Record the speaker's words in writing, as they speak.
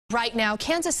Right now,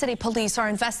 Kansas City police are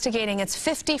investigating its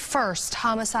 51st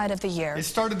homicide of the year. It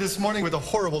started this morning with a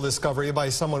horrible discovery by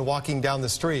someone walking down the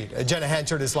street. Jenna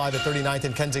Hanchard is live at 39th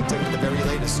and Kensington with the very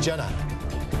latest. Jenna.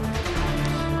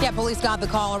 Yeah, police got the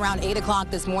call around 8 o'clock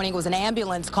this morning. It was an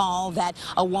ambulance call that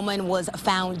a woman was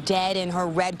found dead in her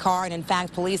red car. And in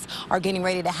fact, police are getting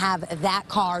ready to have that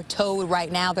car towed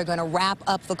right now. They're going to wrap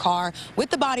up the car with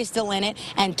the body still in it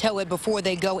and tow it before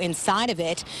they go inside of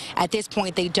it. At this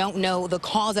point, they don't know the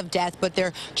cause of death, but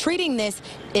they're treating this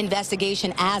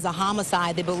investigation as a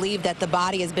homicide. They believe that the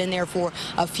body has been there for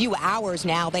a few hours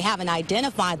now. They haven't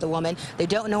identified the woman. They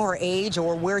don't know her age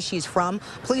or where she's from.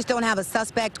 Police don't have a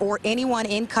suspect or anyone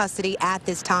in custody at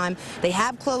this time. They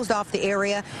have closed off the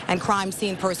area, and crime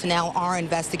scene personnel are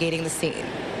investigating the scene.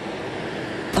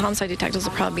 The homicide detectives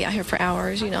will probably be out here for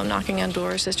hours, knocking on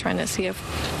doors, just trying to see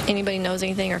if anybody knows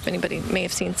anything or if anybody may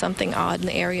have seen something odd in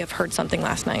the area, have heard something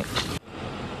last night.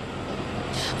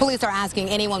 Police are asking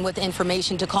anyone with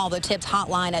information to call the TIPS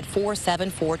hotline at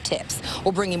 474-TIPS.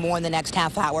 We'll bring you more in the next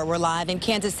half hour. We're live in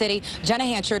Kansas City. Jenna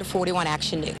Hanchard, 41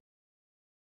 Action News.